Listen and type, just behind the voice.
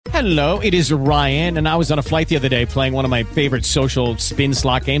Hello, it is Ryan, and I was on a flight the other day playing one of my favorite social spin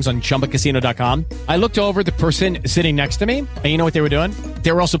slot games on ChumbaCasino.com. I looked over at the person sitting next to me, and you know what they were doing?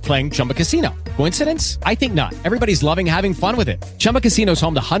 They were also playing Chumba Casino. Coincidence? I think not. Everybody's loving having fun with it. Chumba Casino is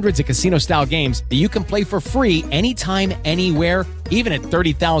home to hundreds of casino-style games that you can play for free anytime, anywhere, even at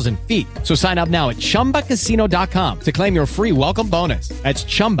 30,000 feet. So sign up now at ChumbaCasino.com to claim your free welcome bonus. That's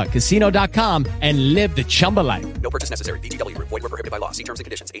ChumbaCasino.com and live the Chumba life. No purchase necessary. VGW. Void where prohibited by law. See terms and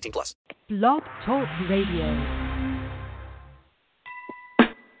conditions. 18+. Blog Talk Radio.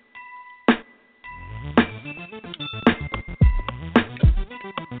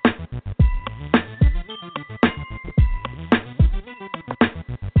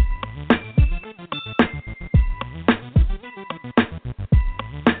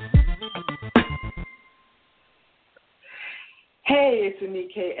 Hey, it's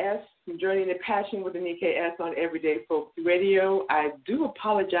Anike S. I'm joining the Passion with Anike S. on Everyday Folks Radio. I do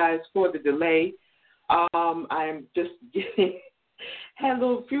apologize for the delay. I'm just had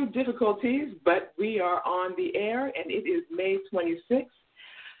a few difficulties, but we are on the air, and it is May 26th,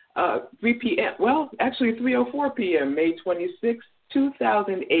 3 p.m. Well, actually 3:04 p.m., May 26th,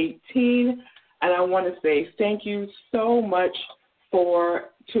 2018. And I want to say thank you so much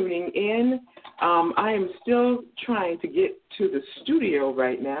for tuning in. I am still trying to get to the studio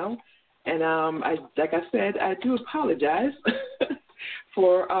right now, and like I said, I do apologize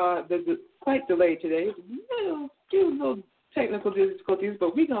for the slight delay today. Few little technical difficulties,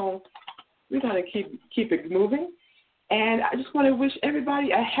 but we're gonna keep it moving. And I just want to wish everybody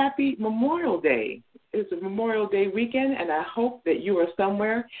a happy Memorial Day. It's a Memorial Day weekend, and I hope that you are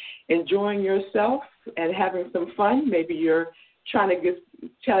somewhere enjoying yourself and having some fun. Maybe you're trying to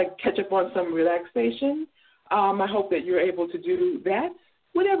catch up on some relaxation. I hope that you're able to do that.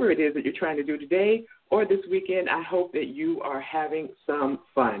 Whatever it is that you're trying to do today or this weekend, I hope that you are having some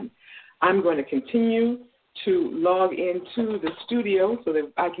fun. I'm going to continue to log into the studio so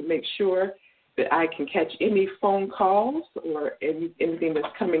that I can make sure that I can catch any phone calls or anything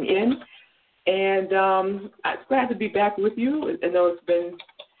that's coming in. And I'm glad to be back with you. I know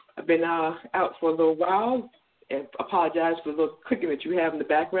I've been out for a little while. And apologize for the little clicking that you have in the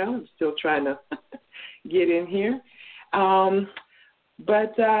background. I'm still trying to get in here.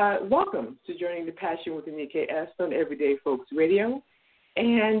 But welcome to Joining the Passion with Anike S. on Everyday Folks Radio.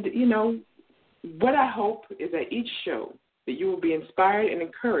 And, you know, what I hope is that each show that you will be inspired and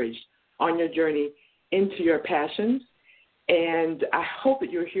encouraged on your journey into your passions. And I hope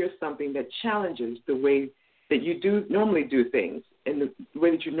that you'll hear something that challenges the way that you normally do things and the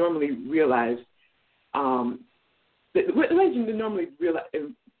way that you normally realize I'm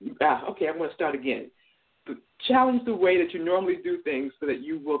going to start again. Challenge the way that you normally do things so that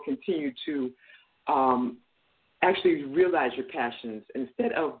you will continue to actually realize your passions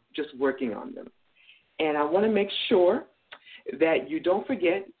instead of just working on them. And I want to make sure that you don't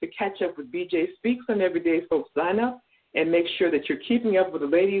forget to catch up with BJ Speaks on Everyday Folks Lineup and make sure that you're keeping up with the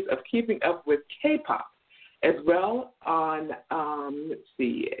ladies of Keeping Up with K-Pop as well on, let's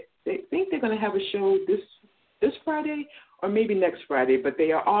see, they think they're going to have a show this Friday or maybe next Friday, but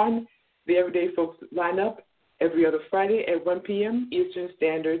they are on the Everyday Folks Lineup every other Friday at 1 p.m. Eastern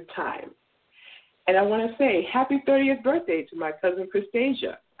Standard Time. And I want to say happy 30th birthday to my cousin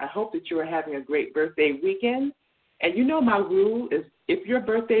Christasia. I hope that you are having a great birthday weekend. And you know my rule is if your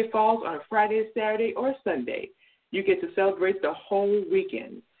birthday falls on a Friday, Saturday, or Sunday, you get to celebrate the whole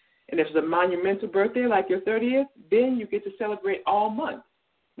weekend. And if it's a monumental birthday like your 30th, then you get to celebrate all month.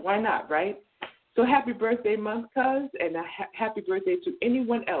 Why not, right? So happy birthday month, cuz, and a happy birthday to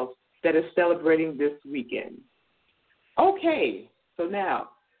anyone else that is celebrating this weekend. Okay, so now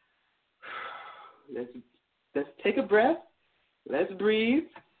let's take a breath. Let's breathe.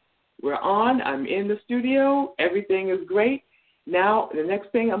 We're on. I'm in the studio. Everything is great. Now the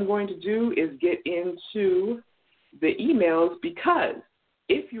next thing I'm going to do is get into the emails because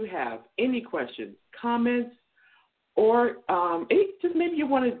if you have any questions, comments, or just maybe you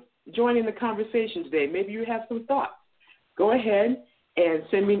want to join in the conversation today. Maybe you have some thoughts. Go ahead and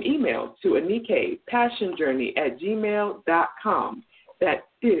send me an email to AnikePassionJourney@gmail.com. That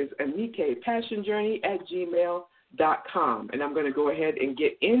is AnikePassionJourney@gmail.com. And I'm going to go ahead and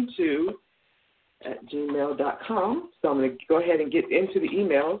get into gmail.com. So I'm going to go ahead and get into the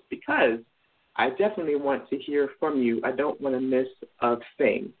emails because I definitely want to hear from you. I don't want to miss a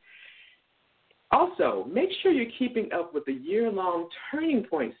thing. Also, make sure you're keeping up with the year-long Turning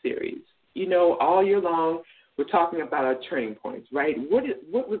Point series. You know, all year long, we're talking about our turning points, right? What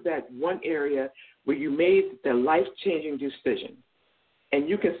was that one area where you made the life-changing decision? And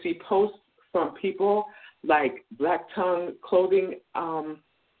you can see posts from people like Black Tongue Clothing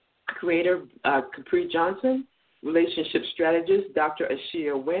creator Capri Johnson, relationship strategist Dr.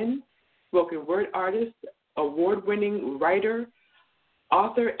 Ashia Wynn, spoken word artist, award-winning writer,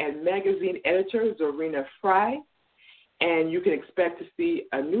 author, and magazine editor Zarina Fry. And you can expect to see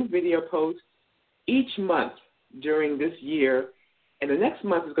a new video post each month during this year. And the next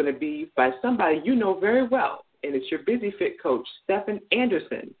month is going to be by somebody you know very well, and it's your Busy Fit coach, Stephen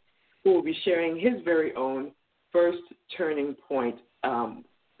Anderson, who will be sharing his very own first turning point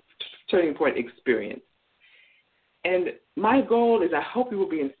experience. And my goal is I hope you will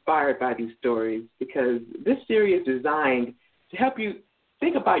be inspired by these stories, because this series is designed to help you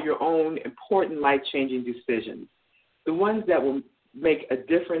think about your own important life-changing decisions, the ones that will make a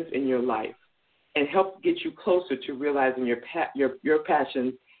difference in your life and help get you closer to realizing your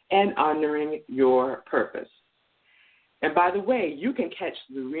passions and honoring your purpose. And by the way, you can catch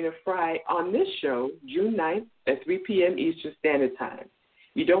Zarina Fry on this show June 9th at 3 p.m. Eastern Standard Time.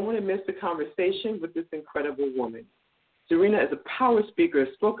 You don't want to miss the conversation with this incredible woman. Zarina is a power speaker,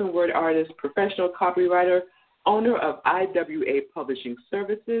 spoken word artist, professional copywriter, owner of IWA Publishing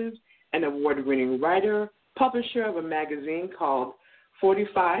Services, an award-winning writer, publisher of a magazine called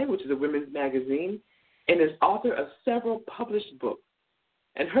 45, which is a women's magazine, and is author of several published books.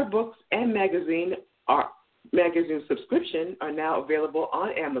 And her books and magazine subscription are now available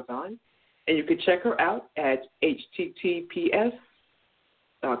on Amazon, and you can check her out at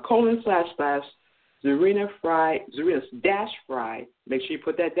https://Zarina-Fry, make sure you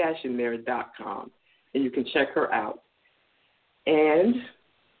put that dash in there, .com, and you can check her out. And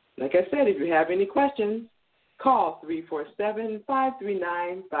like I said, if you have any questions, call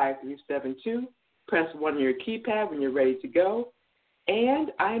 347-539-5372. Press 1 on your keypad when you're ready to go.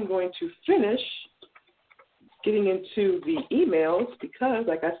 And I'm going to finish getting into the emails because,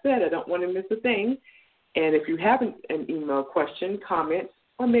 like I said, I don't want to miss a thing. And if you have an email question, comment,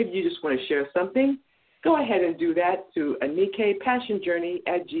 or maybe you just want to share something, go ahead and do that to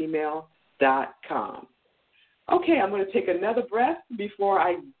anikepassionjourney@gmail.com. Okay, I'm going to take another breath before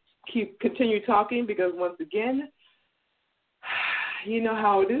I continue talking, because once again, you know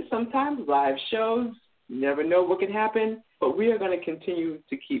how it is sometimes, live shows, you never know what can happen, but we are going to continue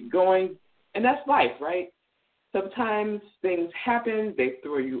to keep going, and that's life, right? Sometimes things happen, they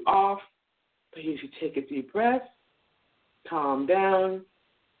throw you off, but if you take a deep breath, calm down,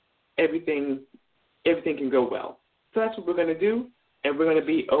 everything can go well. So that's what we're going to do, and we're going to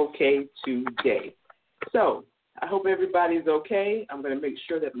be okay today. So I hope everybody's okay. I'm going to make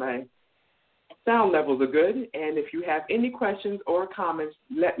sure that my sound levels are good, and if you have any questions or comments,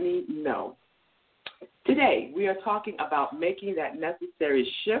 let me know. Today, we are talking about making that necessary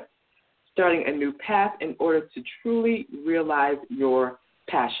shift, starting a new path in order to truly realize your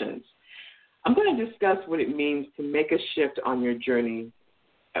passions. I'm going to discuss what it means to make a shift on your journey,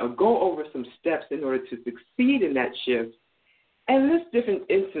 go over some steps in order to succeed in that shift, and list different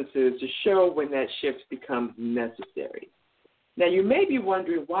instances to show when that shift becomes necessary. Now, you may be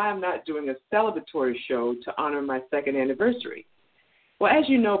wondering why I'm not doing a celebratory show to honor my second anniversary. Well, as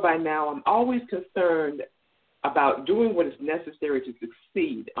you know by now, I'm always concerned about doing what is necessary to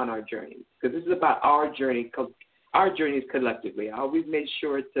succeed on our journey, because this is about our journeys collectively. I always make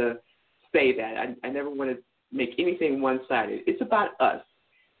sure to say that. I never want to make anything one-sided. It's about us,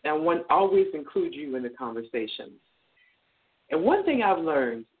 and I want to always include you in the conversations. And one thing I've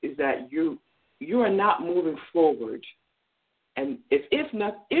learned is that you are not moving forward, and if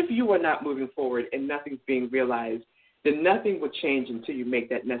you are not moving forward and nothing's being realized, then nothing will change until you make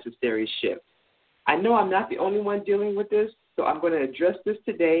that necessary shift. I know I'm not the only one dealing with this, so I'm going to address this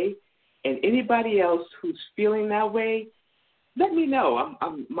today. And anybody else who's feeling that way, let me know.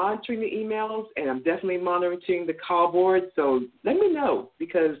 I'm monitoring the emails, and I'm definitely monitoring the call board, so let me know,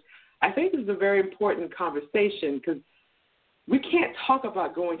 because I think this is a very important conversation, because we can't talk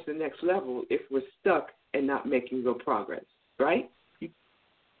about going to the next level if we're stuck and not making real progress, right?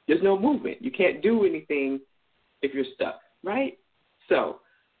 There's no movement. You can't do anything if you're stuck, right? So,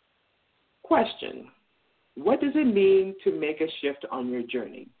 question, what does it mean to make a shift on your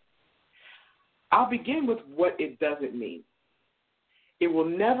journey? I'll begin with what it doesn't mean. It will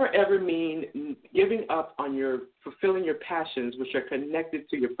never, ever mean giving up on fulfilling your passions, which are connected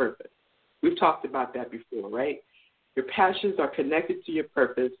to your purpose. We've talked about that before, right? Your passions are connected to your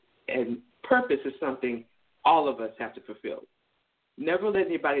purpose, and purpose is something all of us have to fulfill. Never let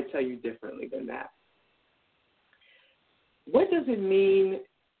anybody tell you differently than that. What does it mean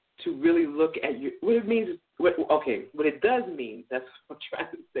to really look at what it does mean, that's what I'm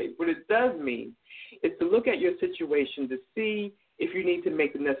trying to say. What it does mean is to look at your situation to see if you need to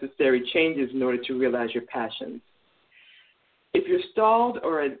make the necessary changes in order to realize your passions. if you're stalled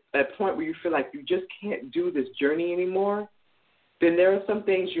or at a point where you feel like you just can't do this journey anymore, then there are some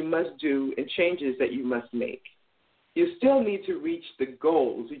things you must do and changes that you must make. You still need to reach the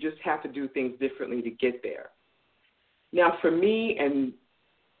goals. You just have to do things differently to get there. Now, for me, and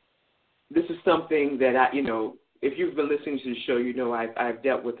this is something that if you've been listening to the show, I've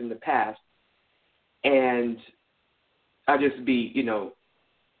dealt with in the past. And I'll just be,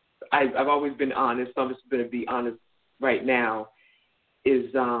 I've always been honest, so I'm just going to be honest right now,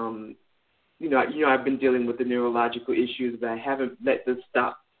 is, I've been dealing with the neurological issues, but I haven't let this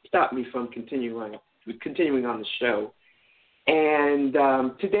stop me from continuing on the show. And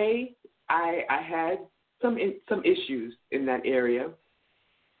today I had some issues in that area,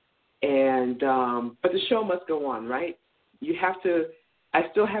 and but the show must go on, right? I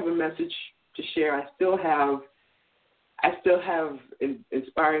still have a message to share. I still have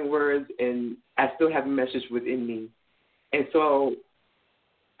inspiring words, and I still have a message within me. And so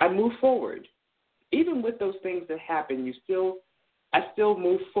I move forward. Even with those things that happen, I still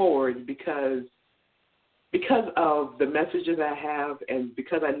move forward because of the messages I have, and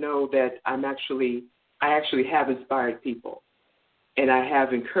because I know that I actually have inspired people, and I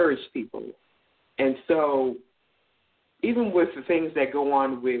have encouraged people. And so even with the things that go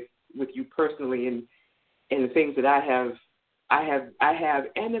on with you personally, and the things that I have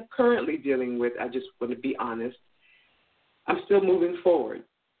and am currently dealing with, I just want to be honest, I'm still moving forward.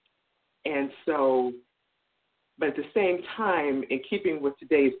 And so, but at the same time, in keeping with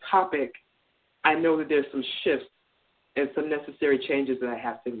today's topic, I know that there's some shifts and some necessary changes that I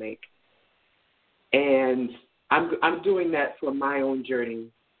have to make. And I'm doing that for my own journey,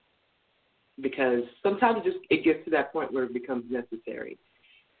 because sometimes it gets to that point where it becomes necessary.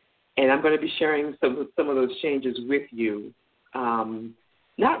 And I'm going to be sharing some of those changes with you.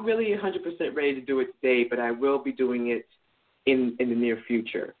 Not really 100% ready to do it today, but I will be doing it in the near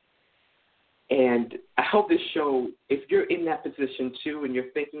future. And I hope this show, if you're in that position too and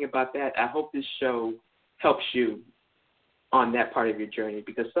you're thinking about that, I hope this show helps you on that part of your journey,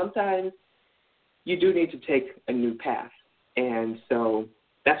 because sometimes you do need to take a new path. And so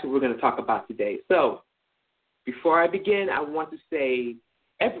that's what we're going to talk about today. So before I begin, I want to say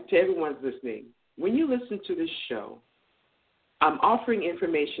to everyone listening, when you listen to this show, I'm offering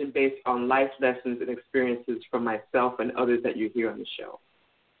information based on life lessons and experiences from myself and others that you hear on the show.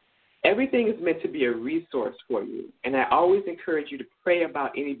 Everything is meant to be a resource for you, and I always encourage you to pray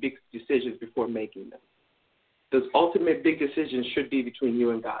about any big decisions before making them. Those ultimate big decisions should be between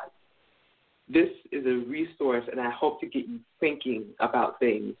you and God. This is a resource, and I hope to get you thinking about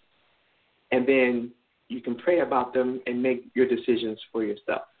things, and then you can pray about them and make your decisions for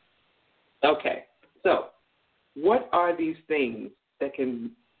yourself. Okay, so what are these things that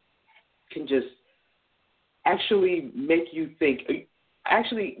can just actually make you think,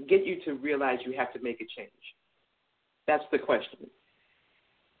 actually get you to realize you have to make a change? That's the question.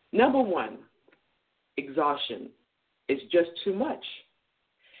 Number one, exhaustion. It's just too much.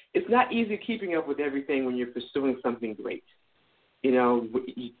 It's not easy keeping up with everything when you're pursuing something great. When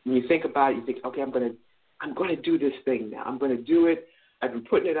you think about it, you think, okay, I'm going to do this thing now. I'm going to do it. I've been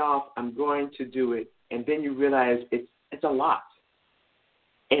putting it off. I'm going to do it. And then you realize it's a lot.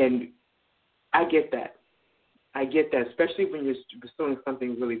 And I get that. Especially when you're pursuing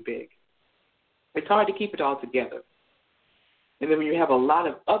something really big. It's hard to keep it all together. And then when you have a lot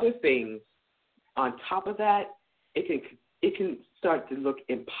of other things on top of that, it can start to look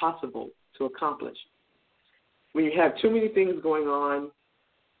impossible to accomplish. When you have too many things going on,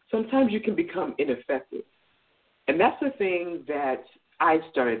 sometimes you can become ineffective. And that's the thing that I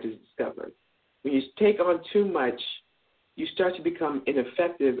started to discover. When you take on too much, you start to become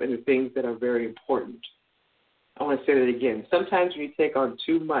ineffective in the things that are very important. I want to say that again. Sometimes when you take on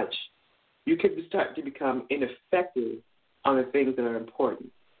too much, you can start to become ineffective on the things that are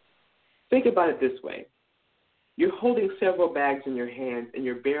important. Think about it this way. You're holding several bags in your hands, and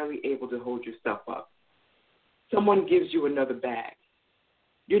you're barely able to hold yourself up. Someone gives you another bag.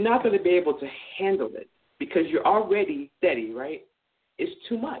 You're not going to be able to handle it because you're already steady, right? It's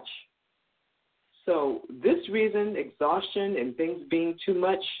too much. So this reason, exhaustion and things being too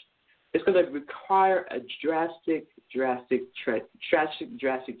much, it's going to require a drastic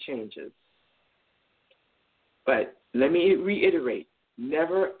changes. But let me reiterate,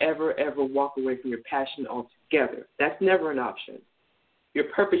 never, ever, ever walk away from your passion altogether. That's never an option. Your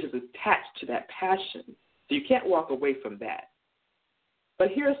purpose is attached to that passion, so you can't walk away from that. But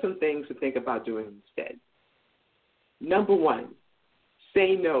here are some things to think about doing instead. Number one,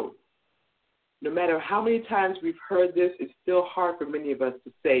 say no. No matter how many times we've heard this, it's still hard for many of us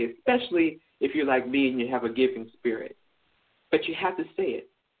to say, especially if you're like me and you have a giving spirit. but you have to say it.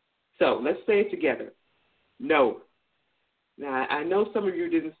 So let's say it together. No. Now, I know some of you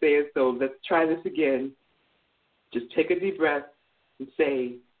didn't say it, so let's try this again. Just take a deep breath and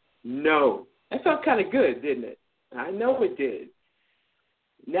say no. That felt kind of good, didn't it? I know it did.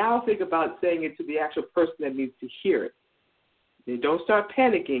 Now think about saying it to the actual person that needs to hear it. And don't start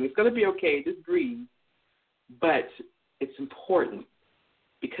panicking. It's going to be okay. Just breathe. But it's important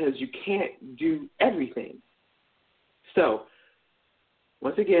because you can't do everything. So,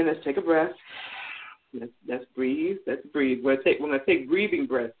 once again, let's take a breath. Let's breathe. Let's breathe. We're going to take breathing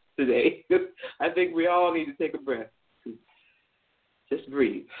breaths today. I think we all need to take a breath. Just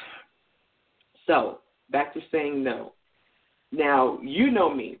breathe. So, back to saying no. Now, you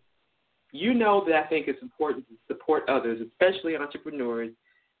know me. You know that I think it's important to support others, especially entrepreneurs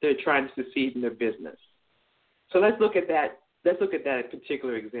that are trying to succeed in their business. So let's look at that. Let's look at that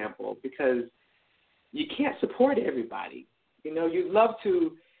particular example because you can't support everybody. You know, you'd love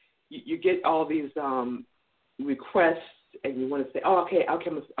to. You get all these requests, and you want to say, "Oh, okay, I'm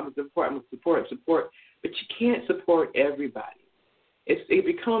gonna support," but you can't support everybody. It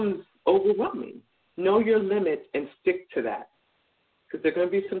becomes overwhelming. Know your limit and stick to that. Because there are going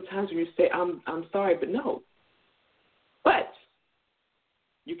to be some times when you say, I'm sorry, but no. But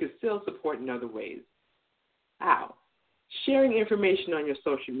you can still support in other ways. How? Sharing information on your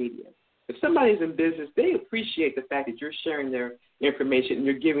social media. If somebody's in business, they appreciate the fact that you're sharing their information and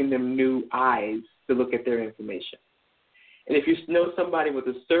you're giving them new eyes to look at their information. And if you know somebody with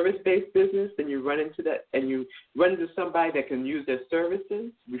a service-based business, then you run into that and you run into somebody that can use their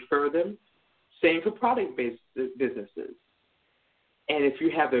services, refer them. Same for product-based businesses. And if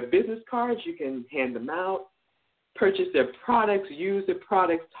you have their business cards, you can hand them out, purchase their products, use their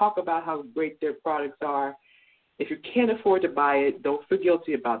products, talk about how great their products are. If you can't afford to buy it, don't feel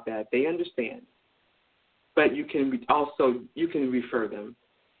guilty about that. They understand. But you can refer them.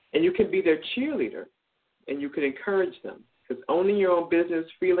 And you can be their cheerleader, and you can encourage them. Because owning your own business,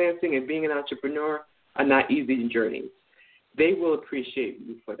 freelancing, and being an entrepreneur are not easy journeys. They will appreciate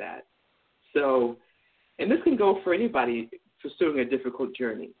you for that. So, and this can go for anybody pursuing a difficult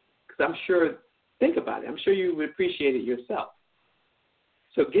journey. Because think about it, I'm sure you would appreciate it yourself.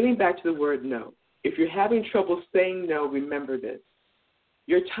 So getting back to the word no, if you're having trouble saying no, remember this.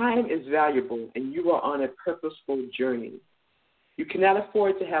 Your time is valuable and you are on a purposeful journey. You cannot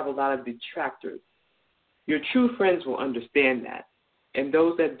afford to have a lot of detractors. Your true friends will understand that. And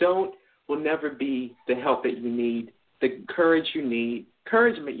those that don't will never be the help that you need, the encouragement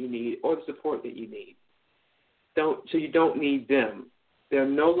you need, or the support that you need. So you don't need them. They're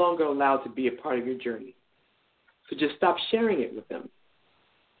no longer allowed to be a part of your journey. So just stop sharing it with them,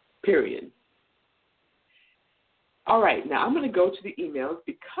 period. All right, now I'm going to go to the emails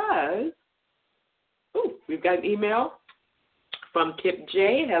because we've got an email from Kip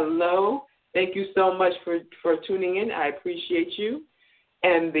J. Hello. Thank you so much for tuning in. I appreciate you.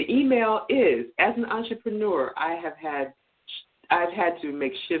 And the email is, as an entrepreneur, I've had to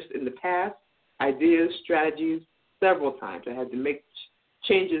make shifts in the past, ideas, strategies, several times. I had to make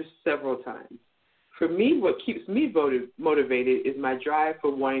changes several times. For me, what keeps me motivated is my drive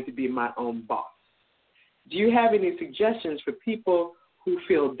for wanting to be my own boss. Do you have any suggestions for people who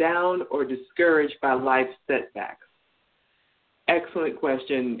feel down or discouraged by life's setbacks? Excellent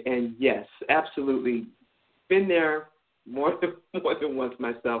question, and yes, absolutely. Been there more than once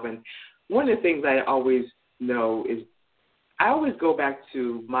myself. And one of the things I always know is I always go back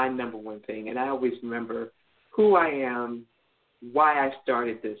to my number one thing, and I always remember who I am, why I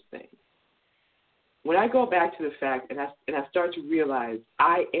started this thing. When I go back to the fact and I start to realize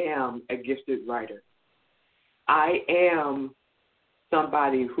I am a gifted writer, I am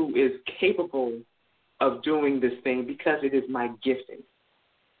somebody who is capable of doing this thing because it is my gifting.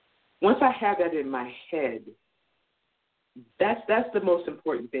 Once I have that in my head, that's the most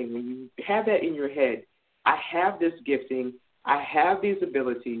important thing. When you have that in your head, I have this gifting, I have these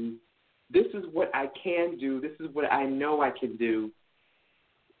abilities, this is what I can do, this is what I know I can do.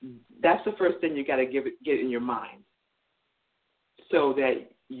 That's the first thing you got to get in your mind so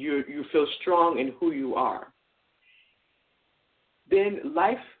that you feel strong in who you are. Then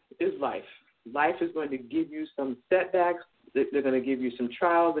life is life. Life is going to give you some setbacks. They're going to give you some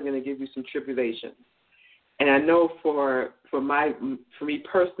trials. They're going to give you some tribulations. And I know for me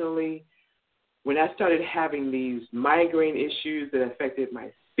personally, when I started having these migraine issues that affected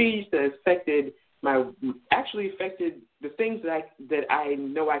my speech, that affected the things that I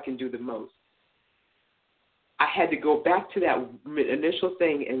know I can do the most, I had to go back to that initial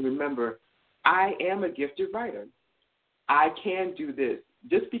thing and remember, I am a gifted writer. I can do this.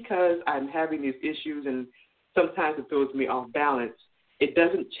 Just because I'm having these issues and sometimes it throws me off balance. It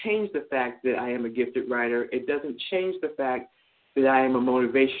doesn't change the fact that I am a gifted writer. It doesn't change the fact that I am a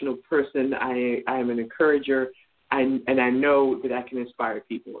motivational person. I am an encourager, and I know that I can inspire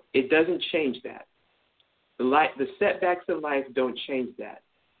people. It doesn't change that. The setbacks in life don't change that.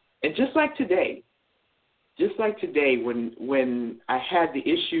 And just like today when I had the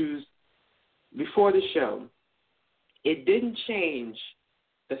issues before the show, it didn't change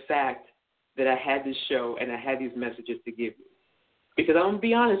the fact that I had this show and I had these messages to give you. Because I'm going to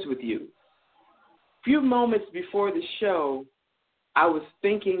be honest with you. A few moments before the show, I was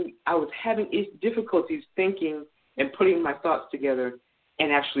having difficulties thinking and putting my thoughts together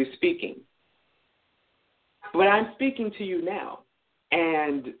and actually speaking. But I'm speaking to you now.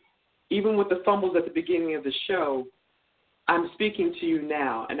 And even with the fumbles at the beginning of the show, I'm speaking to you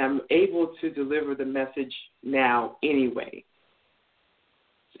now, and I'm able to deliver the message now anyway.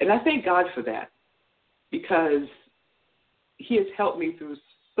 And I thank God for that, because he has helped me through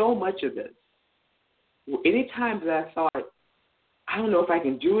so much of this. Any time that I thought, I don't know if I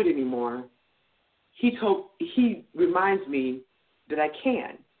can do it anymore, he reminds me that I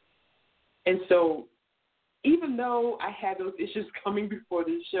can. And so even though I had those issues coming before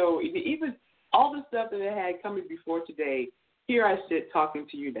the show, even all the stuff that I had coming before today, here I sit talking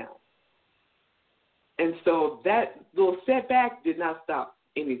to you now. And so that little setback did not stop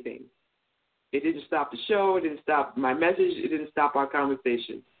anything. It didn't stop the show. It didn't stop my message. It didn't stop our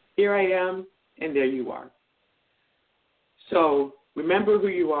conversation. Here I am, and there you are. So remember who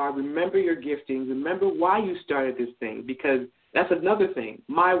you are. Remember your gifting. Remember why you started this thing, because that's another thing.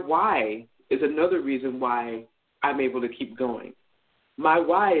 My why is another reason why I'm able to keep going. My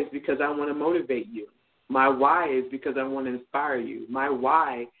why is because I want to motivate you. My why is because I want to inspire you. My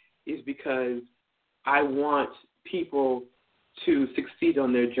why is because I want people to succeed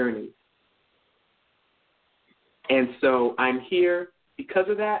on their journey. And so I'm here because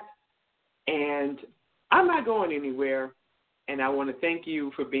of that, and I'm not going anywhere, and I want to thank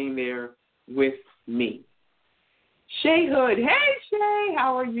you for being there with me. Shay Hood. Hey, Shay,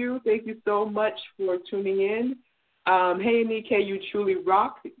 how are you? Thank you so much for tuning in. Hey, Nike, you truly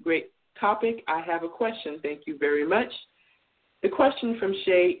rock. Great topic. I have a question. Thank you very much. The question from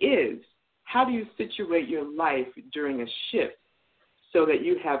Shay is, how do you situate your life during a shift so that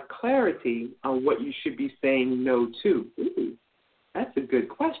you have clarity on what you should be saying no to? Ooh, that's a good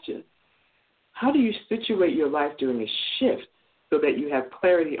question. How do you situate your life during a shift so that you have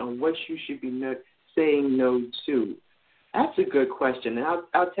clarity on what you should be saying no to? That's a good question, and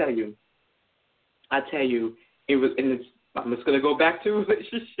I'll tell you. It was, and I'm just going to go back to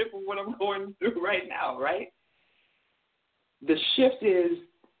relationship of what I'm going through right now. Right. The shift is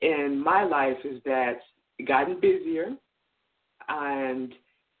in my life is that I've gotten busier, and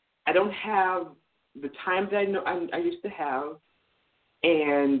I don't have the time that I used to have,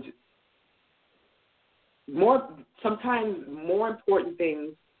 and sometimes more important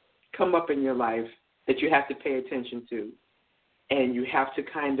things come up in your life that you have to pay attention to, and you have to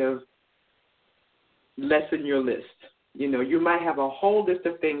kind of lessen your list. You know, you might have a whole list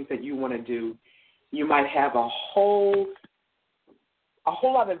of things that you want to do. You might have a whole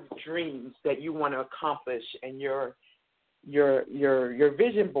lot of dreams that you want to accomplish, and your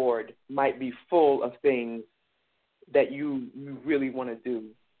vision board might be full of things that you really want to do.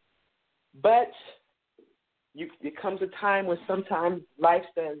 But it comes a time when sometimes life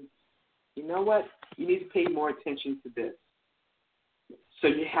says, you know what, you need to pay more attention to this. So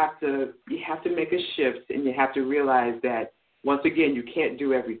you have to make a shift, and you have to realize that, once again, you can't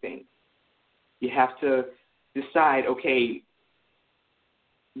do everything. You have to decide, okay,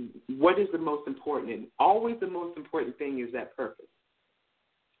 what is the most important? And always the most important thing is that purpose.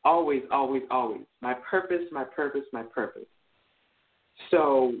 Always, always, always. My purpose, my purpose, my purpose.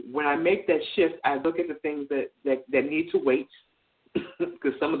 So when I make that shift, I look at the things that need to wait,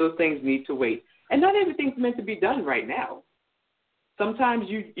 because some of those things need to wait. And not everything's meant to be done right now. Sometimes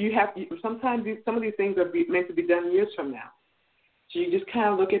sometimes some of these things are meant to be done years from now. So you just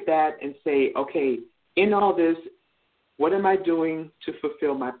kind of look at that and say, okay, in all this, what am I doing to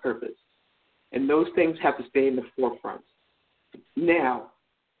fulfill my purpose? And those things have to stay in the forefront. Now,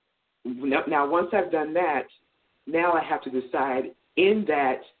 once I've done that, now I have to decide in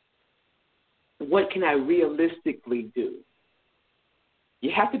that, what can I realistically do?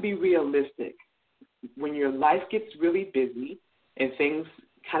 You have to be realistic. When your life gets really busy and things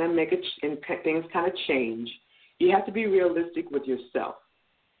kind of change, you have to be realistic with yourself.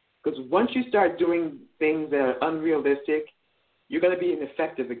 Because once you start doing things that are unrealistic, you're going to be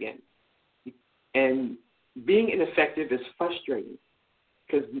ineffective again. And being ineffective is frustrating,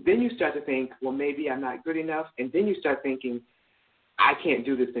 Because then you start to think, well, maybe I'm not good enough. And then you start thinking, I can't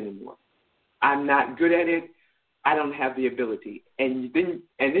do this anymore. I'm not good at it. I don't have the ability. And then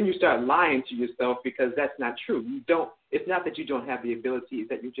you start lying to yourself because that's not true. You don't. It's not that you don't have the ability. It's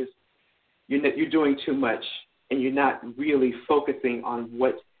that you're doing too much and you're not really focusing on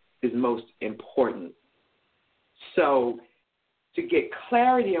what is most important. So to get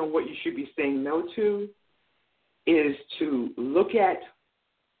clarity on what you should be saying no to is to look at,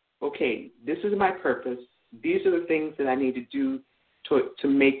 okay, this is my purpose. These are the things that I need to do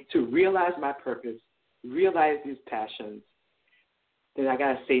to realize my purpose, realize these passions. Then I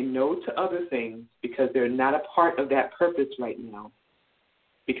got to say no to other things because they're not a part of that purpose right now.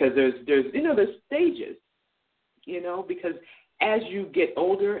 Because there's stages, because as you get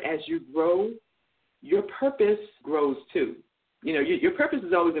older, as you grow, your purpose grows too. Your purpose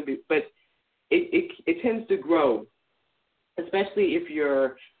is always going to be, but it tends to grow, especially if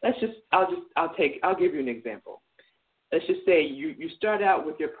you're. I'll give you an example. Let's just say you start out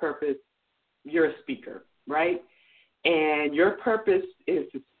with your purpose. You're a speaker, right? And your purpose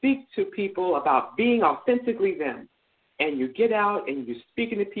is to speak to people about being authentically them. And you get out and you're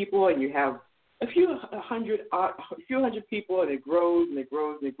speaking to people, and you have a few hundred people, and it grows and it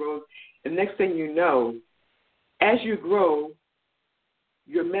grows and it grows. And next thing you know, as you grow,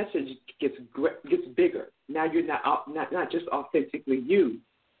 your message gets bigger. Now you're not just authentically you,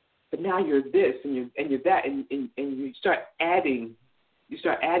 but now you're this and you're that, and you start adding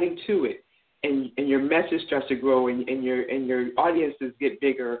to it, and your message starts to grow, and your audiences get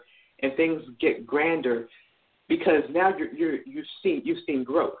bigger, and things get grander, because now you've seen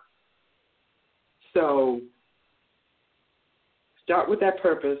growth. So start with that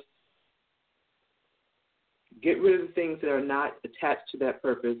purpose. Get rid of the things that are not attached to that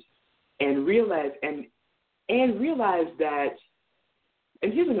purpose, and realize that.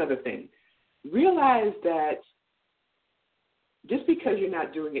 And here's another thing: realize that just because you're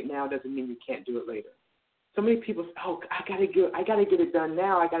not doing it now doesn't mean you can't do it later. So many people say, "Oh, I gotta get it done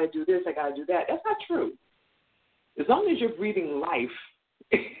now. I gotta do this. I gotta do that." That's not true. As long as you're breathing life,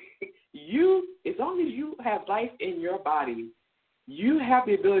 as long as you have life in your body, you have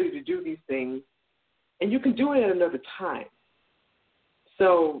the ability to do these things, and you can do it at another time.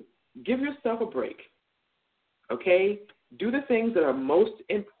 So give yourself a break, okay? Do the things that are most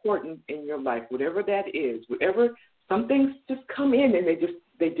important in your life, whatever that is. Some things just come in and they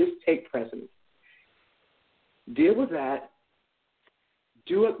just take precedence. Deal with that.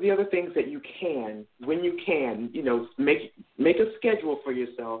 Do the other things that you can when you can. Make a schedule for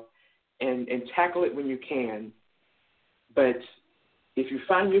yourself and tackle it when you can. But if you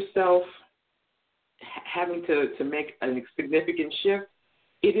find yourself having to make a significant shift,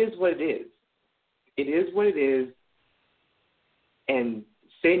 it is what it is. It is what it is. And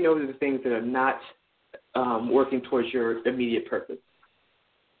say no to the things that are not working towards your immediate purpose.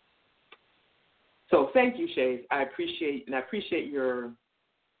 So thank you, Shay. I appreciate your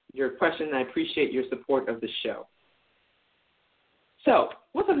question, and I appreciate your support of the show. So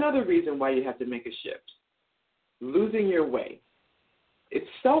what's another reason why you have to make a shift? Losing your way. It's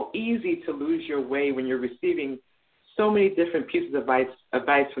so easy to lose your way when you're receiving so many different pieces of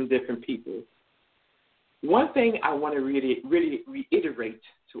advice from different people. One thing I want to really reiterate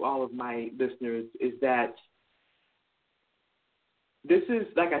to all of my listeners is that this is,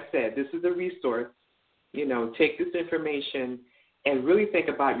 like I said, this is a resource. Take this information and really think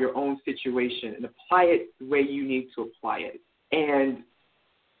about your own situation and apply it the way you need to apply it. And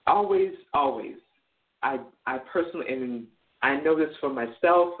always, I personally, and I know this for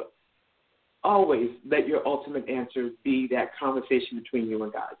myself, always let your ultimate answer be that conversation between you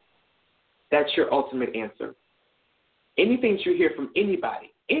and God. That's your ultimate answer. Anything that you hear from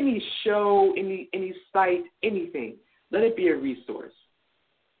anybody, any show, any site, anything, let it be a resource.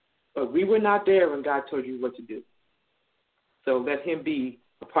 But we were not there when God told you what to do. So let him be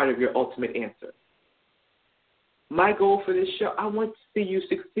a part of your ultimate answer. My goal for this show, I want to see you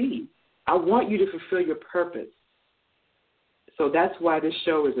succeed. I want you to fulfill your purpose. So that's why this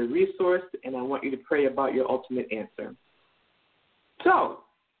show is a resource, and I want you to pray about your ultimate answer. So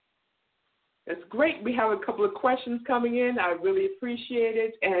that's great. We have a couple of questions coming in. I really appreciate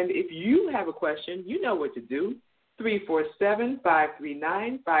it. And if you have a question, you know what to do.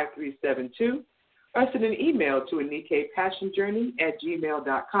 347-539-5372. Or send an email to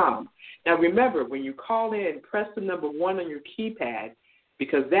AnikePassionJourney@gmail.com. Now, remember, when you call in, press the number 1 on your keypad,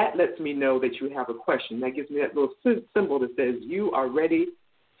 because that lets me know that you have a question. That gives me that little symbol that says you are ready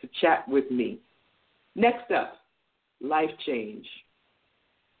to chat with me. Next up, life change.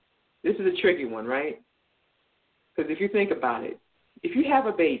 This is a tricky one, right? Because if you think about it, if you have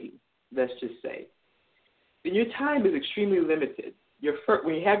a baby, let's just say, then your time is extremely limited.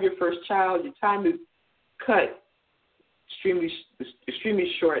 When you have your first child, your time is cut extremely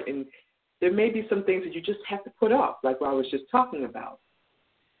short, and there may be some things that you just have to put off, like what I was just talking about.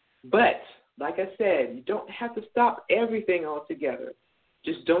 But, like I said, you don't have to stop everything altogether.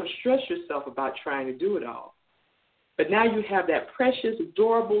 Just don't stress yourself about trying to do it all. But now you have that precious,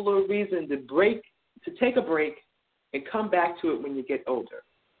 adorable little reason to take a break and come back to it when you get older.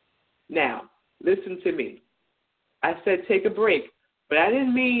 Now, listen to me. I said take a break, but I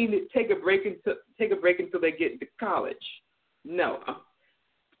didn't mean take a break until they get into college. No,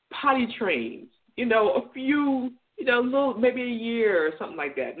 potty trained. A few, little, maybe a year or something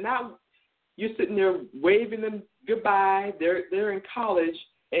like that. Now you're sitting there waving them goodbye. They're in college,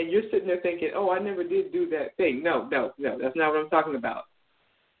 and you're sitting there thinking, "Oh, I never did do that thing." No, that's not what I'm talking about.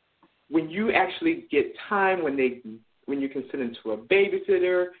 When you actually get time, when you can send them to a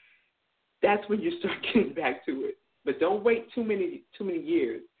babysitter, that's when you start getting back to it. But don't wait too many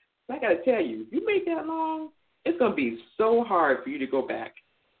years. I got to tell you, if you wait that long, it's going to be so hard for you to go back.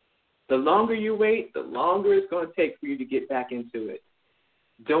 The longer you wait, the longer it's going to take for you to get back into it.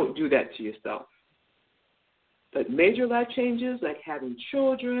 Don't do that to yourself. But major life changes like having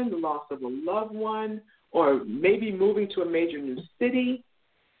children, the loss of a loved one, or maybe moving to a major new city,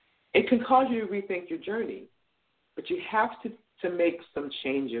 it can cause you to rethink your journey. But you have to make some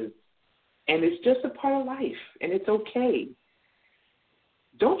changes. And it's just a part of life, and it's okay.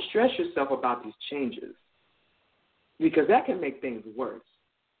 Don't stress yourself about these changes, because that can make things worse.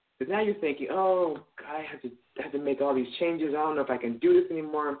 Because now you're thinking, oh, God, I have to make all these changes. I don't know if I can do this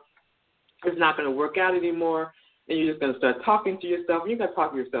anymore. It's not going to work out anymore. And you're just going to start talking to yourself. And you're going to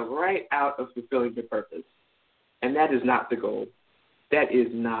talk yourself right out of fulfilling your purpose. And that is not the goal. That is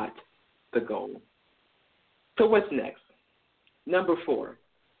not the goal. So what's next? Number 4,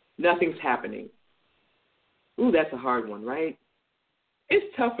 nothing's happening. Ooh, that's a hard one, right?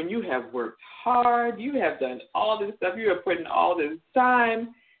 It's tough when you have worked hard. You have done all this stuff. You have put in all this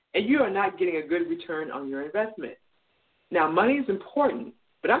time, and you are not getting a good return on your investment. Now, money is important,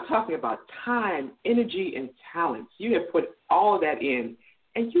 but I'm talking about time, energy, and talents. You have put all of that in,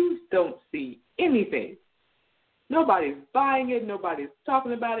 and you don't see anything. Nobody's buying it. Nobody's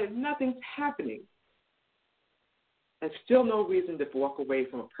talking about it. Nothing's happening. That's still no reason to walk away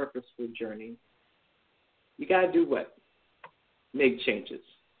from a purposeful journey. You got to do what? Make changes.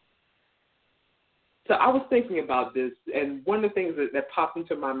 So I was thinking about this, and one of the things that popped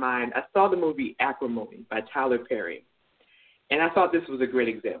into my mind, I saw the movie Acrimony by Tyler Perry, and I thought this was a great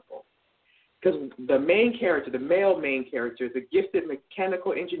example. Because the main character, the male main character, is a gifted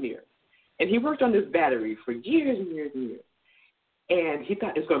mechanical engineer, and he worked on this battery for years and years and years. And he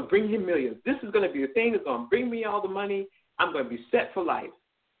thought it's going to bring him millions. This is going to be the thing that's going to bring me all the money. I'm going to be set for life.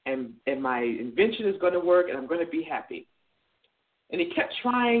 And my invention is going to work, and I'm going to be happy. And he kept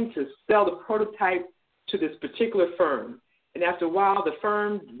trying to sell the prototype to this particular firm. And after a while, the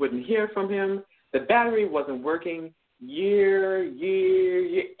firm wouldn't hear from him. The battery wasn't working. 18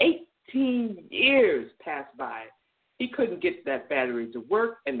 years passed by. He couldn't get that battery to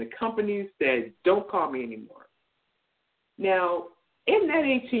work, and the company said, don't call me anymore. Now, in that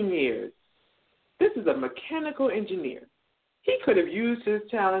 18 years, this is a mechanical engineer. He could have used his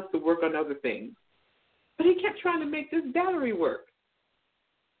talents to work on other things, but he kept trying to make this battery work.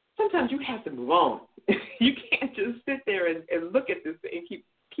 Sometimes you have to move on. You can't just sit there and look at this and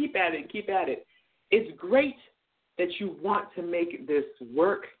keep at it. It's great that you want to make this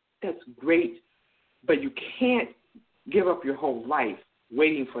work. That's great, but you can't give up your whole life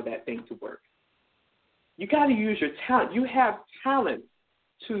waiting for that thing to work. You got to use your talent. You have talent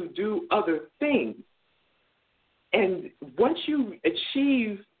to do other things. And once you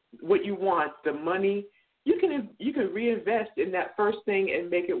achieve what you want, the money, you can reinvest in that first thing and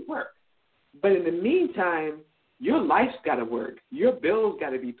make it work. But in the meantime, your life's got to work. Your bills got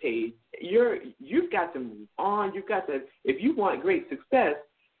to be paid. You've got to move on. You've got to, if you want great success,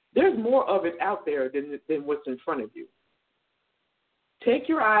 there's more of it out there than what's in front of you. Take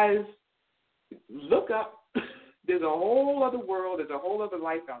your eyes, look up. There's a whole other world. There's a whole other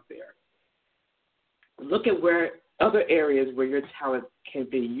life out there. Look at where other areas where your talent can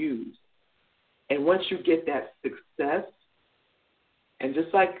be used. And once you get that success, and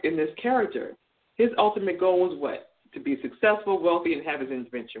just like in this character, his ultimate goal was what? To be successful, wealthy, and have his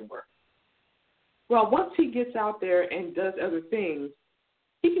invention work. Well, once he gets out there and does other things,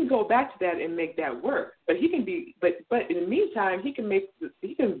 he can go back to that and make that work. But he can be, but in the meantime, he can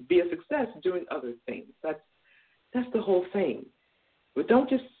be a success doing other things. That's the whole thing. But don't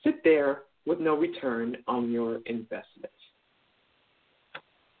just sit there with no return on your investment.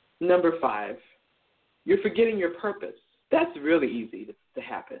 Number 5, you're forgetting your purpose. That's really easy to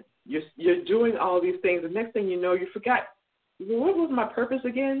happen. You're doing all these things. The next thing you know, you forgot, what was my purpose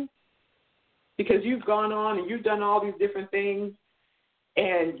again? Because you've gone on and you've done all these different things,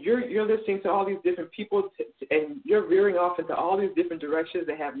 and you're listening to all these different people, and you're veering off into all these different directions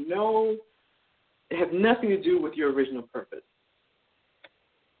that have nothing to do with your original purpose.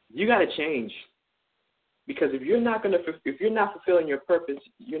 You got to change, because if you're not fulfilling your purpose,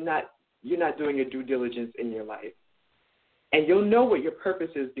 you're not doing your due diligence in your life. And you'll know what your purpose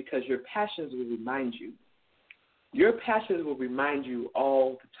is because your passions will remind you. Your passions will remind you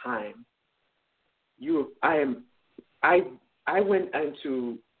all the time. I went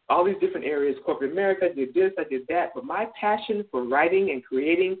into all these different areas, corporate America, did this, I did that, but my passion for writing and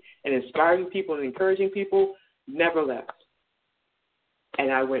creating and inspiring people and encouraging people never left.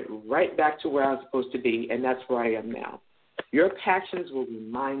 And I went right back to where I was supposed to be, and that's where I am now. Your passions will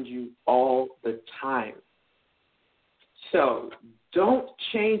remind you all the time. So don't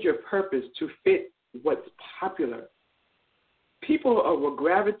change your purpose to fit what's popular. People will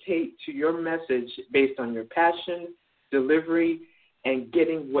gravitate to your message based on your passion, delivery, and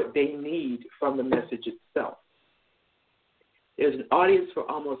getting what they need from the message itself. There's an audience for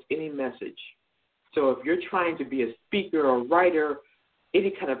almost any message. So if you're trying to be a speaker or writer,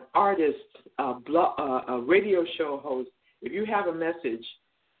 any kind of artist, a radio show host, if you have a message,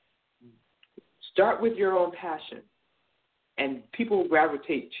 start with your own passion, and people will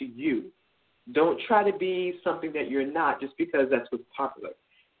gravitate to you. Don't try to be something that you're not just because that's what's popular.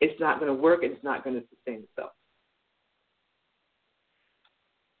 It's not going to work, and it's not going to sustain itself.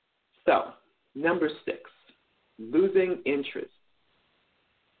 So, number 6, losing interest.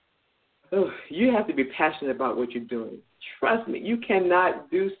 Oh, you have to be passionate about what you're doing. Trust me, you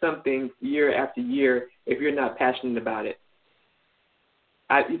cannot do something year after year if you're not passionate about it.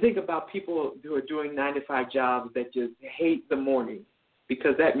 You think about people who are doing 9-to-5 jobs that just hate the morning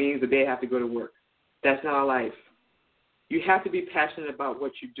because that means that they have to go to work. That's not a life. You have to be passionate about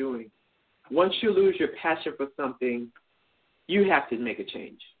what you're doing. Once you lose your passion for something, you have to make a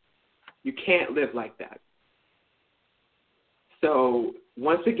change. You can't live like that. So,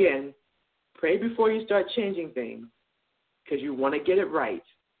 once again, pray before you start changing things because you want to get it right.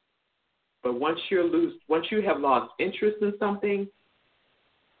 But once you have lost interest in something,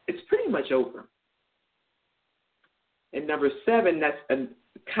 it's pretty much over. And number 7, that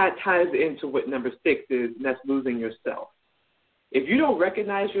kind of ties into what number 6 is, and that's losing yourself. If you don't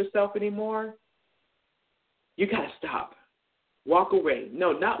recognize yourself anymore, you got to stop. Walk away.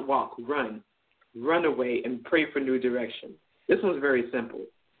 No, not walk, run. Run away and pray for new direction. This one's very simple.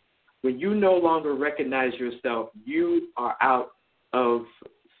 When you no longer recognize yourself, you are out of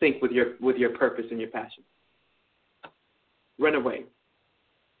sync with your purpose and your passion. Run away.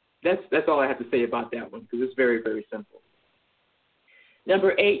 That's all I have to say about that one because it's very, very simple.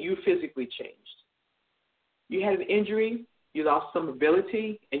 Number 8, you physically changed. You had an injury, you lost some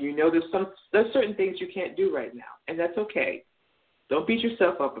ability, and you know there's certain things you can't do right now, and that's okay. Don't beat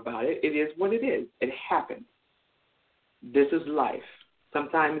yourself up about it. It is what it is. It happened. This is life.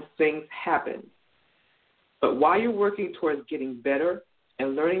 Sometimes things happen. But while you're working towards getting better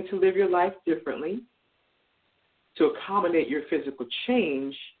and learning to live your life differently, to accommodate your physical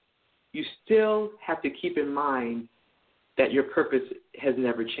change, you still have to keep in mind that your purpose has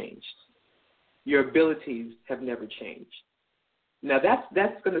never changed. Your abilities have never changed. Now,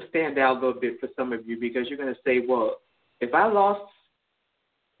 that's going to stand out a little bit for some of you because you're going to say, well, if I lost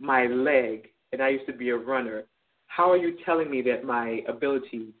my leg and I used to be a runner, how are you telling me that my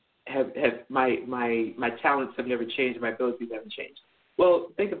abilities my talents have never changed, my abilities haven't changed? Well,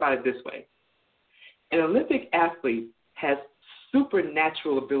 think about it this way. An Olympic athlete has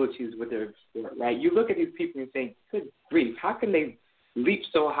supernatural abilities with their sport, right? You look at these people and think, good grief, how can they leap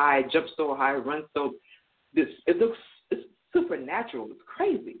so high, jump so high, run so it's supernatural. It's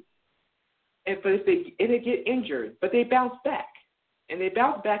crazy. But if they get injured, but they bounce back. And they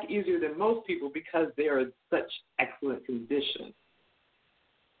bounce back easier than most people because they are in such excellent condition.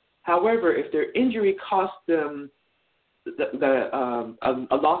 However, if their injury costs them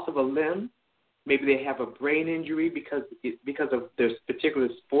a loss of a limb, maybe they have a brain injury because of their particular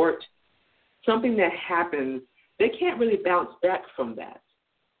sport, something that happens, they can't really bounce back from that.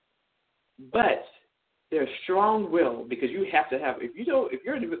 But their strong will, because you have to have, if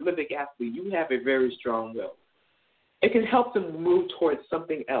you're an Olympic athlete, you have a very strong will. It can help them move towards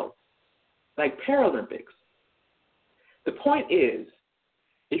something else, like Paralympics. The point is,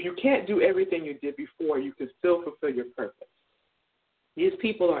 if you can't do everything you did before, you can still fulfill your purpose. These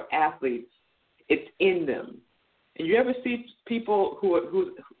people are athletes. It's in them. And you ever see people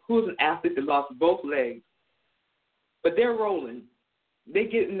who's an athlete that lost both legs, but they're rolling. They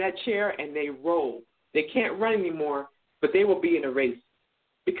get in that chair and they roll. They can't run anymore, but they will be in a race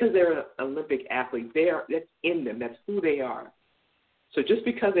because they're an Olympic athlete. That's in them. That's who they are. So just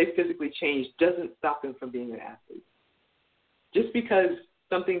because they physically change doesn't stop them from being an athlete. Just because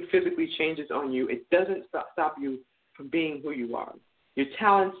something physically changes on you, it doesn't stop you from being who you are. Your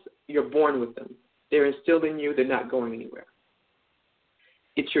talents, you're born with them. They're instilled in you. They're not going anywhere.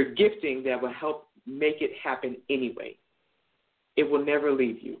 It's your gifting that will help make it happen anyway. It will never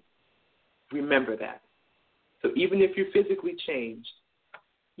leave you. Remember that. So even if you're physically changed,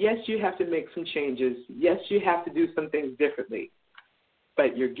 yes, you have to make some changes. Yes, you have to do some things differently.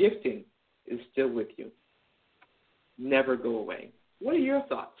 But your gifting is still with you. Never go away. What are your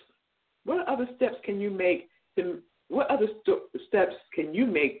thoughts? What other steps can you make to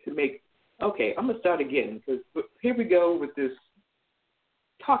make, okay, I'm going to start again because here we go with this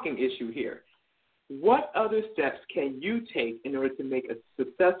talking issue here. What other steps can you take in order to make a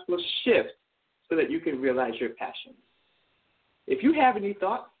successful shift so that you can realize your passion? If you have any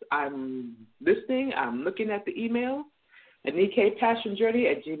thoughts, I'm listening. I'm looking at the email at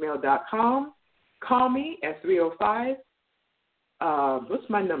nikkeiPassionJourney@gmail.com. Call me at 305. What's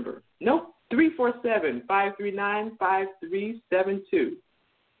my number? Nope, 347-539-5372.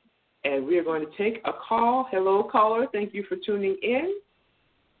 And we are going to take a call. Hello, caller. Thank you for tuning in.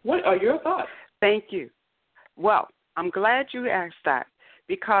 What are your thoughts? Thank you. Well, I'm glad you asked that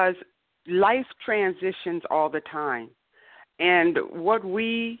because life transitions all the time. And what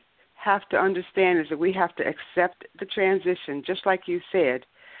we have to understand is that we have to accept the transition, just like you said.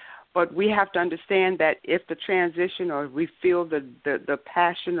 But we have to understand that if the transition or we feel the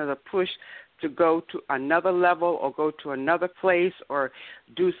passion or the push to go to another level or go to another place or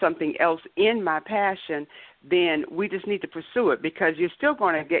do something else in my passion, then we just need to pursue it because you're still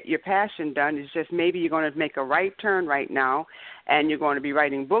going to get your passion done. It's just maybe you're going to make a right turn right now and you're going to be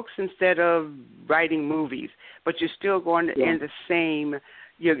writing books instead of writing movies. But you're still going to end the same.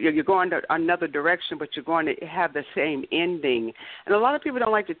 You're going to another direction, but you're going to have the same ending. And a lot of people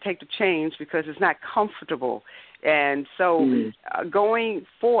don't like to take the change because it's not comfortable. And so going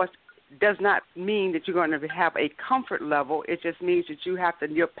forth does not mean that you're going to have a comfort level. It just means that you have to,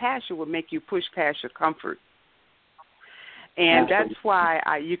 your passion will make you push past your comfort. And that's why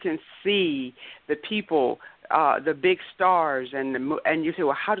you can see the people, the big stars, and you say,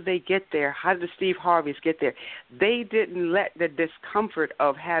 well, how did they get there? How did the Steve Harveys get there? They didn't let the discomfort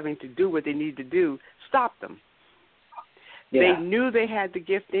of having to do what they need to do stop them. Yeah. They knew they had the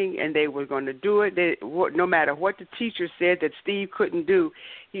gifting, and they were going to do it. No matter what the teacher said that Steve couldn't do,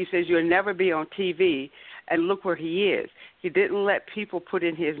 he says, you'll never be on TV, and look where he is. He didn't let people put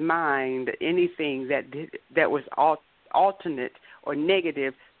in his mind anything that was alternate or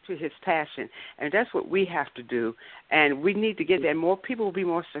negative to his passion. And that's what we have to do, and we need to get that. More people will be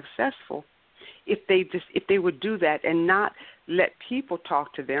more successful if they would do that and not let people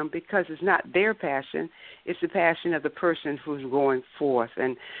talk to them because it's not their passion, it's the passion of the person who's going forth.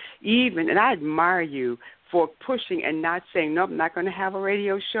 And I admire you for pushing and not saying, no, I'm not going to have a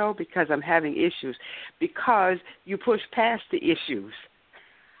radio show because I'm having issues, because you push past the issues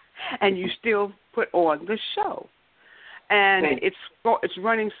and you still put on the show. And it's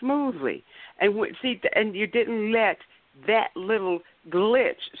running smoothly. And and you didn't let that little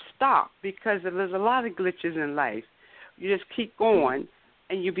glitch stop because there's a lot of glitches in life. You just keep going,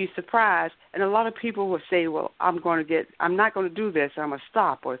 and you'll be surprised. And a lot of people will say, well, I'm not going to do this, I'm going to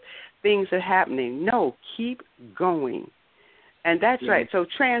stop, or things are happening. No, keep going. And that's right. So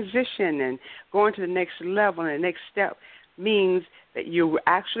transition and going to the next level and the next step means that you're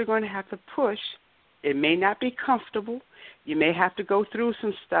actually going to have to push. It may not be comfortable. You may have to go through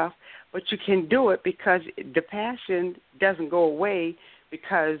some stuff, but you can do it because the passion doesn't go away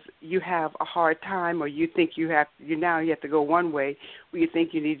because you have a hard time or you think you have to go one way, or you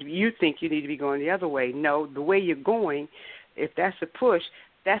think you need to be going the other way. No, the way you're going, if that's a push,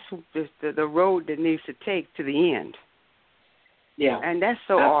 that's the road that needs to take to the end. Yeah. And that's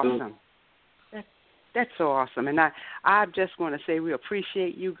so awesome. That's so awesome. And I just want to say we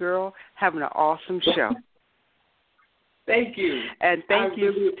appreciate you, girl, having an awesome show. Thank you. And thank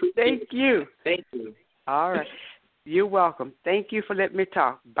you. Thank you. Thank you. All right. You're welcome. Thank you for letting me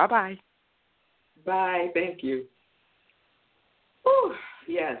talk. Bye-bye. Bye. Thank you. Whew.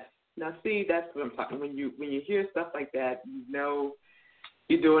 Yes. Now, see, that's what I'm talking. When you hear stuff like that, you know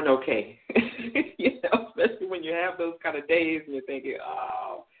you're doing okay. Especially when you have those kind of days and you're thinking,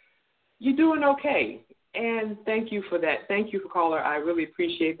 oh, you're doing okay. And thank you for that. Thank you, caller. I really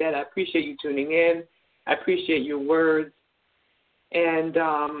appreciate that. I appreciate you tuning in. I appreciate your words. And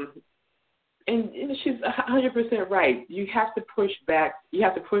she's 100% right. You have to push back. You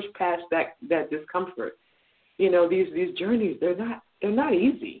have to push past that discomfort. You know, these journeys, they're not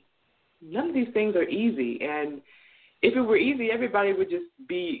easy. None of these things are easy. And if it were easy, everybody would just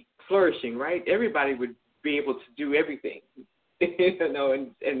be flourishing, right? Everybody would be able to do everything, you know,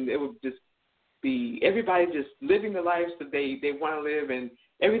 and it would just be everybody just living the lives that they want to live, and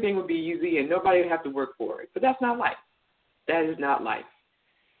everything would be easy, and nobody would have to work for it. But that's not life. That is not life.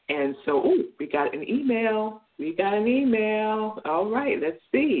 And so, we got an email. All right, let's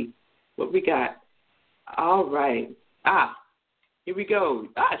see what we got. All right. Here we go.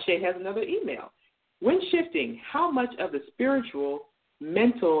 Shay has another email. When shifting, how much of the spiritual,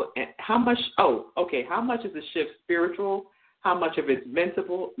 mental, and how much is the shift spiritual, how much of it's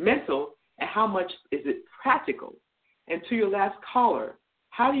mental, and how much is it practical? And to your last caller,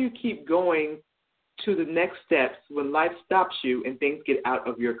 how do you keep going to the next steps when life stops you and things get out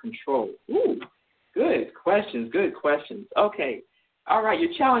of your control? Good questions. Okay. All right,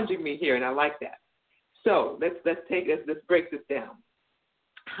 you're challenging me here, and I like that. So let's break this down.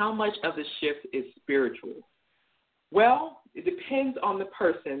 How much of the shift is spiritual? Well, it depends on the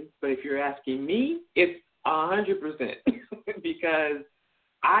person, but if you're asking me, it's 100% because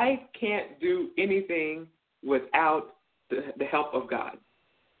I can't do anything without the help of God.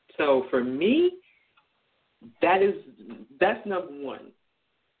 So for me, that's number one.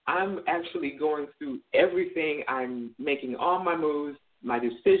 I'm actually going through everything. I'm making all my moves, my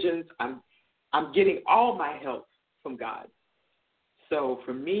decisions. I'm getting all my help from God. So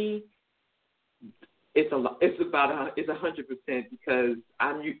for me, it's 100% because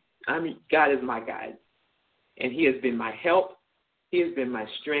God is my guide, and He has been my help. He has been my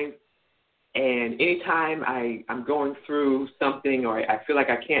strength. And anytime I'm going through something or I feel like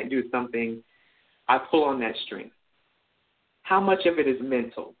I can't do something, I pull on that strength. How much of it is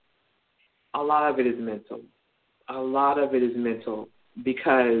mental? A lot of it is mental.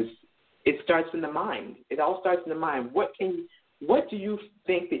 Because it starts in the mind. It all starts in the mind. What do you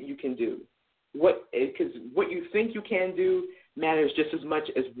think that you can do? Because what you think you can do matters just as much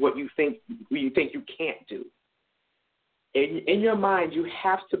as what you think you can't do. In your mind, you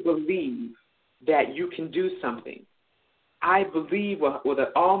have to believe that you can do something. I believe with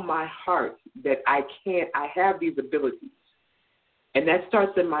all my heart that I have these abilities. And that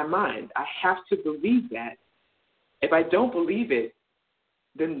starts in my mind. I have to believe that. If I don't believe it,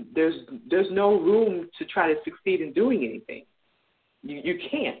 then there's no room to try to succeed in doing anything. You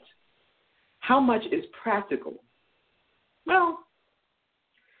can't. How much is practical? Well,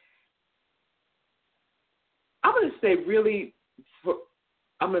 I'm going to say really,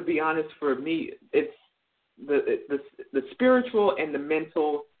 I'm going to be honest, for me, it's the spiritual and the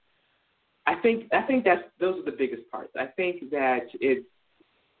mental. I think those are the biggest parts. I think that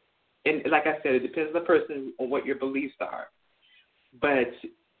and like I said, it depends on the person on what your beliefs are. But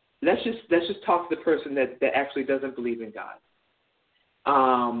let's just talk to the person that actually doesn't believe in God.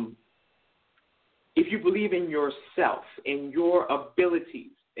 If you believe in yourself, in your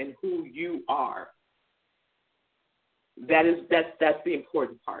abilities, and who you are, that's the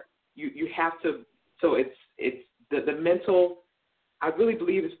important part. You have to. So it's the mental. I really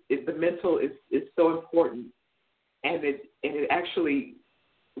believe the mental is so important, and it actually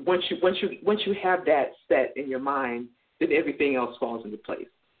once you have that set in your mind, then everything else falls into place.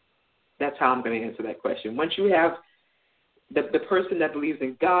 That's how I'm going to answer that question. Once you have the person that believes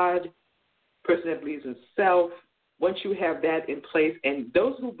in God, person that believes in self, once you have that in place, and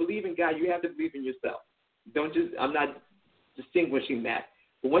those who believe in God, you have to believe in yourself. I'm not distinguishing that.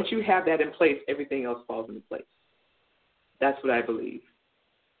 But once you have that in place, everything else falls into place. That's what I believe.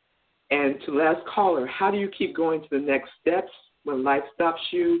 And to the last caller, how do you keep going to the next steps when life stops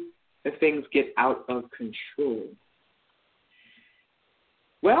you and things get out of control?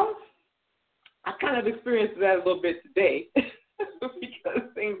 Well, I kind of experienced that a little bit today because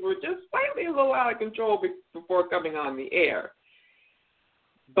things were just slightly a little out of control before coming on the air.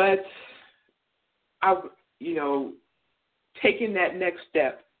 But taking that next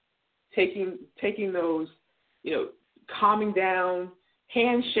step, taking those, calming down,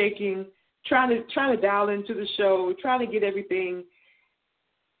 handshaking, trying to dial into the show, trying to get everything.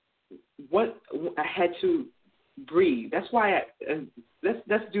 What I had to breathe. That's why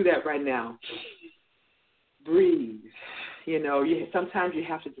let's do that right now. Breathe. Sometimes you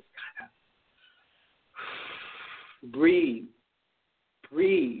have to just kind of breathe,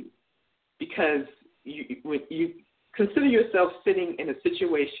 because when you consider yourself sitting in a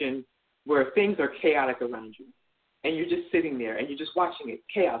situation where things are chaotic around you. and you're just sitting there and you're just watching it,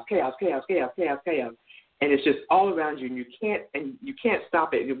 chaos, chaos, chaos, chaos, chaos, chaos, and it's just all around you, and you can't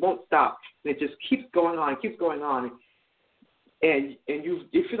stop it, and it won't stop, and it just keeps going on, and you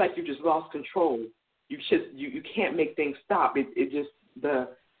feel like you just lost control. You can't make things stop. It just the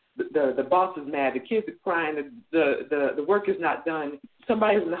boss is mad, the kids are crying, the work is not done,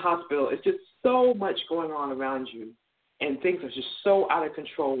 somebody's in the hospital. It's just so much going on around you, and things are just so out of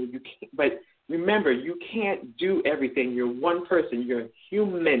control. But remember, you can't do everything. You're one person. You're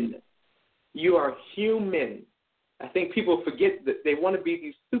human. You are human. I think people forget that they want to be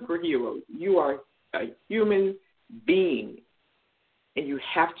these superheroes. You are a human being, and you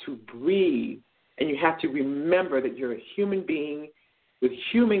have to breathe, and you have to remember that you're a human being with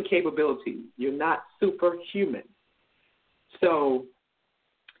human capabilities. You're not superhuman. So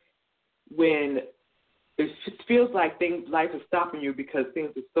when it feels like life is stopping you because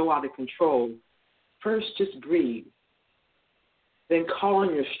things are so out of control, first just breathe. Then call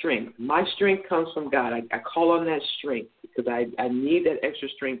on your strength. My strength comes from God. I call on that strength because I need that extra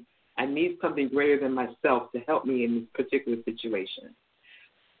strength. I need something greater than myself to help me in this particular situation.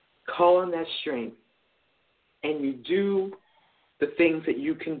 Call on that strength, and you do the things that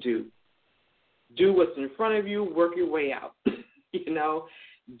you can do. Do what's in front of you. Work your way out.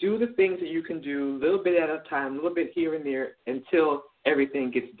 Do the things that you can do, a little bit at a time, a little bit here and there, until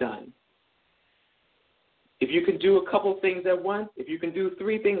everything gets done. If you can do a couple things at once, if you can do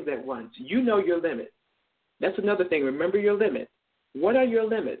 3 things at once, you know your limits. That's another thing. Remember your limits. What are your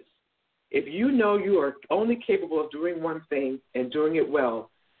limits? If you know you are only capable of doing one thing and doing it well,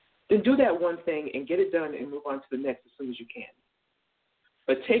 then do that one thing and get it done and move on to the next as soon as you can.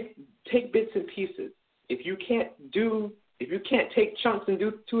 But take bits and pieces. If you can't take chunks and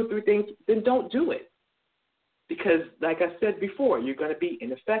do 2 or 3 things, then don't do it. Because, like I said before, you're going to be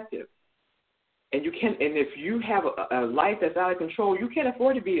ineffective. And if you have a life that's out of control, you can't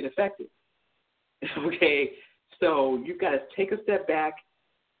afford to be ineffective. Okay? So you've got to take a step back,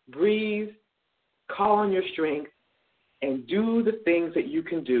 breathe, call on your strength, and do the things that you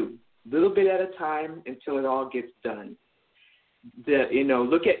can do, little bit at a time until it all gets done.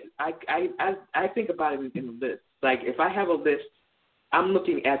 Look at I think about it in a list. Like if I have a list, I'm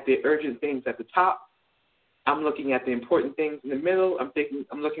looking at the urgent things at the top. I'm looking at the important things in the middle. I'm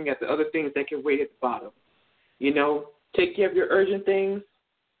looking at the other things that can wait at the bottom. Take care of your urgent things.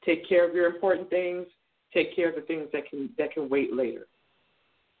 Take care of your important things. Take care of the things that can wait later.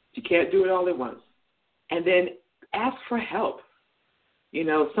 You can't do it all at once. And then ask for help.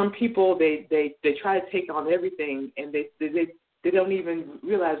 Some people they try to take on everything, and they don't even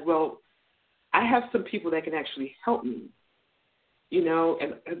realize, well, I have some people that can actually help me.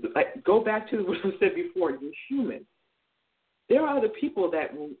 And go back to what I said before, you're human. There are other people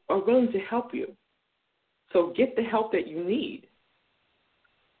that are willing to help you. So get the help that you need.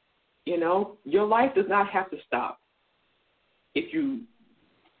 Your life does not have to stop if you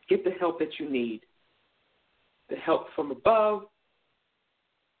get the help that you need. The help from above.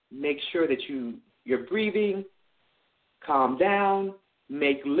 Make sure that you're breathing, calm down,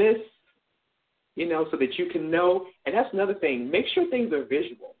 make lists, so that you can know. And that's another thing. Make sure things are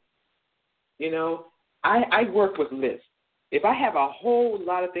visual. I work with lists. If I have a whole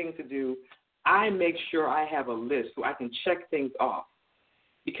lot of things to do, I make sure I have a list so I can check things off.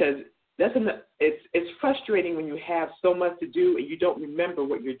 Because it's frustrating when you have so much to do and you don't remember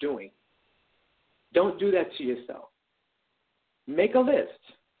what you're doing. Don't do that to yourself. Make a list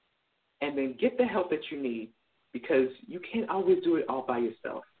and then get the help that you need, because you can't always do it all by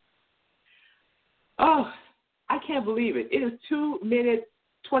yourself. Oh, I can't believe it. It is 2 minutes,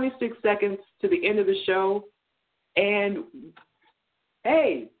 26 seconds to the end of the show. And,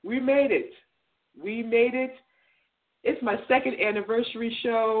 hey, we made it. We made it. It's my 2nd anniversary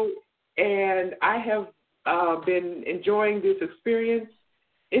show, and I have been enjoying this experience.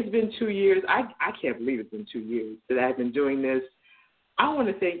 It's been 2 years. I can't believe it's been 2 years that I've been doing this. I want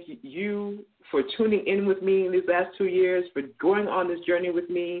to thank you for tuning in with me in these last 2 years, for going on this journey with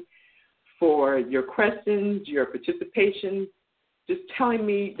me, for your questions, your participation, just telling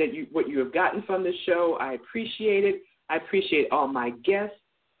me that what you have gotten from this show. I appreciate it. I appreciate all my guests.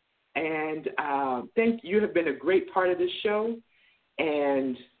 And thank you. You have been a great part of this show.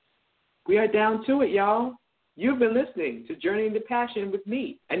 And we are down to it, y'all. You've been listening to Journey into Passion with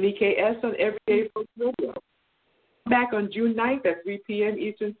me, Anike S. on Everyday Folks Radio. Back on June 9th at 3 p.m.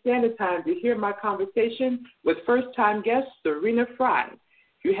 Eastern Standard Time to hear my conversation with first-time guest Serena Fry.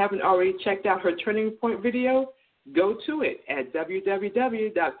 If you haven't already checked out her Turning Point video, go to it at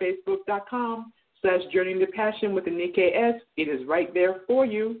www.facebook.com/Journey into Passion with Anike S. It is right there for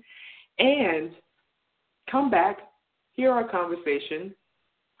you. And come back hear our conversation.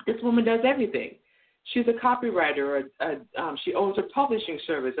 This woman does everything. She's a copywriter. She owns a publishing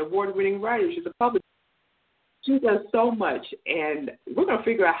service, award-winning writer. She's a publisher. She does so much, and we're going to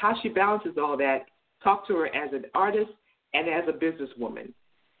figure out how she balances all that, talk to her as an artist and as a businesswoman.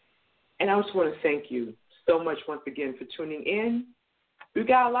 And I just want to thank you so much once again for tuning in. We've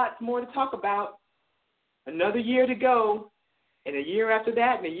got a lot more to talk about. Another year to go, and a year after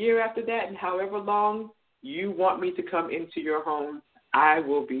that, and a year after that, and however long you want me to come into your home, I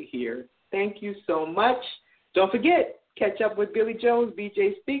will be here. Thank you so much. Don't forget, catch up with Billy Jones,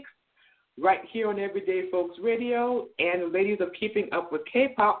 BJ Speaks, right here on Everyday Folks Radio. And the ladies are keeping up with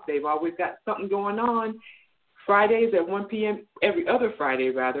K-pop. They've always got something going on. Fridays at 1 p.m., every other Friday,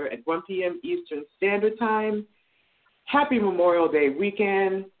 rather, at 1 p.m. Eastern Standard Time. Happy Memorial Day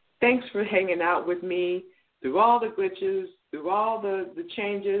weekend. Thanks for hanging out with me through all the glitches, through all the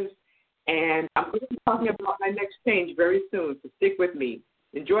changes. And I'm going to be talking about my next change very soon, so stick with me.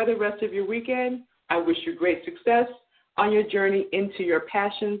 Enjoy the rest of your weekend. I wish you great success on your journey into your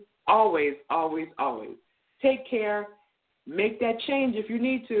passions. Always, always, always. Take care. Make that change if you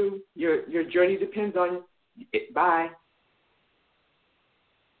need to. Your journey depends on it. Bye.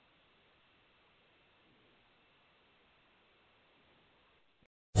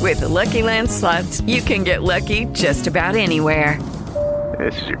 With the Lucky Land Slots, you can get lucky just about anywhere.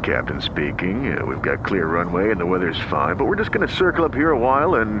 This is your captain speaking. We've got clear runway and the weather's fine, but we're just going to circle up here a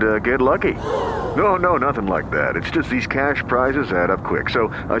while and get lucky. No, nothing like that. It's just these cash prizes add up quick. So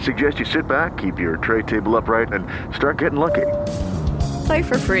I suggest you sit back, keep your tray table upright, and start getting lucky. Play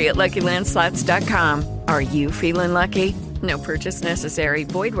for free at LuckyLandSlots.com. Are you feeling lucky? No purchase necessary.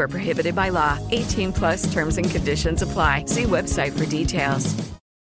 Void where prohibited by law. 18+ terms and conditions apply. See website for details.